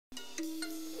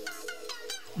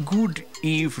Good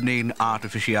evening, art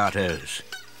aficionados.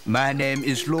 My name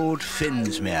is Lord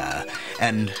Fensmuir,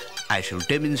 and I shall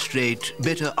demonstrate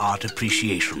better art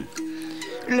appreciation.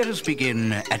 Let us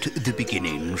begin at the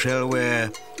beginning, shall we?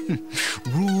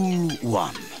 Rule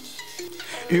 1.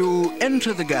 You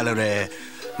enter the gallery.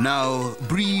 Now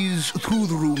breeze through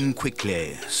the room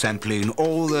quickly, sampling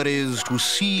all there is to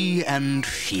see and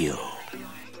feel.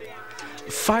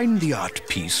 Find the art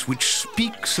piece which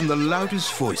speaks in the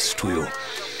loudest voice to you.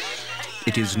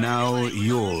 It is now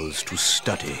yours to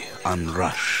study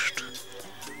unrushed.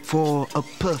 For a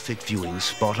perfect viewing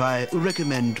spot, I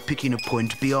recommend picking a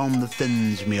point beyond the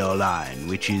Fensmuir Line,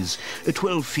 which is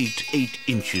 12 feet 8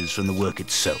 inches from the work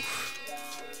itself.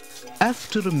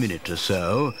 After a minute or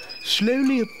so,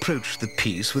 slowly approach the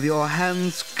piece with your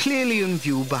hands clearly in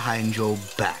view behind your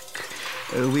back.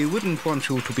 We wouldn't want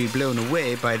you to be blown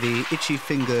away by the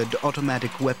itchy-fingered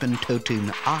automatic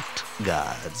weapon-toting art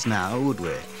guards now, would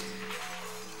we?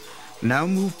 Now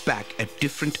move back at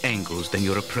different angles than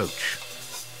your approach.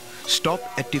 Stop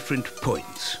at different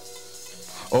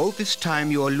points. All this time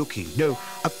you are looking, no,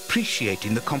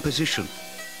 appreciating the composition,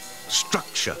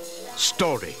 structure,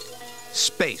 story,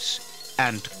 space,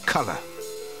 and color.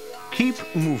 Keep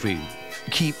moving,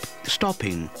 keep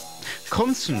stopping,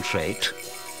 concentrate,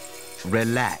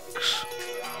 relax.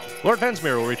 Lord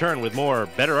Fensmuir will return with more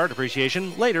better art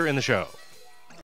appreciation later in the show.